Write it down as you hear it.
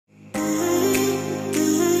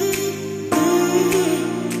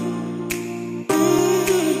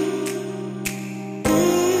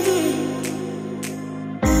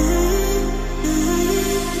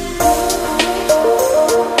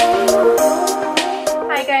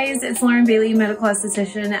guys, it's Lauren Bailey, medical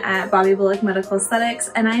esthetician at BB Medical Esthetics,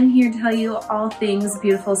 and I'm here to tell you all things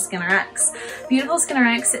Beautiful Skin RX. Beautiful Skin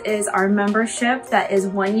RX is our membership that is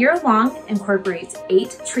 1 year long, incorporates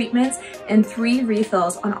 8 treatments and 3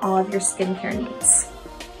 refills on all of your skincare needs.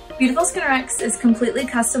 Beautiful Skin RX is completely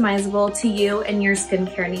customizable to you and your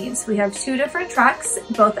skincare needs. We have 2 different tracks,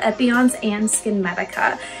 both Epionce and Skin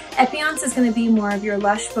Medica. Epionce is going to be more of your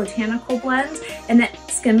lush botanical blend, and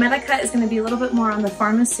Skin Medica is going to be a little bit more on the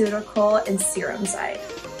pharmaceutical and serum side.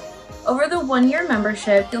 Over the 1 year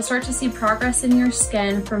membership, you'll start to see progress in your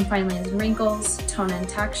skin from fine lines and wrinkles, tone and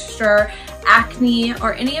texture, acne,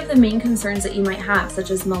 or any of the main concerns that you might have, such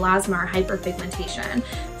as melasma or hyperpigmentation.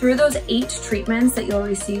 Through those 8 treatments that you'll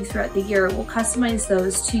receive throughout the year, we'll customize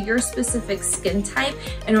those to your specific skin type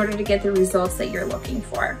in order to get the results that you're looking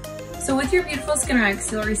for. So with your Beautiful Skin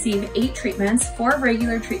RX, you'll receive 8 treatments, 4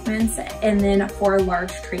 regular treatments, and then 4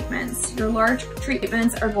 large treatments. Your large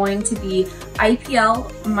treatments are going to be IPL,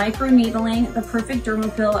 microneedling, the Perfect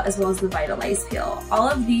Derma Peel, as well as the Vitalize Peel. All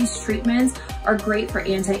of these treatments are great for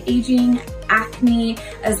anti-aging, acne,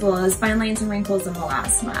 as well as fine lines and wrinkles and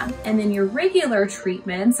melasma. And then your regular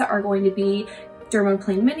treatments are going to be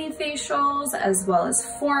Dermaplane mini facials, as well as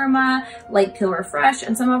Forma, Light Peel Refresh,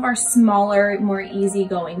 and some of our smaller, more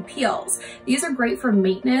easygoing peels. These are great for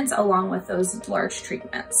maintenance along with those large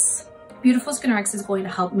treatments. Beautiful Skin RX is going to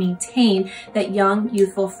help maintain that young,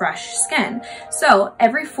 youthful, fresh skin. So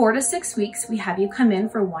every 4 to 6 weeks, we have you come in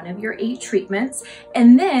for one of your 8 treatments.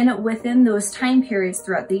 And then within those time periods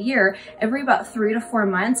throughout the year, every about 3 to 4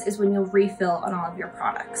 months is when you'll refill on all of your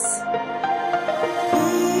products.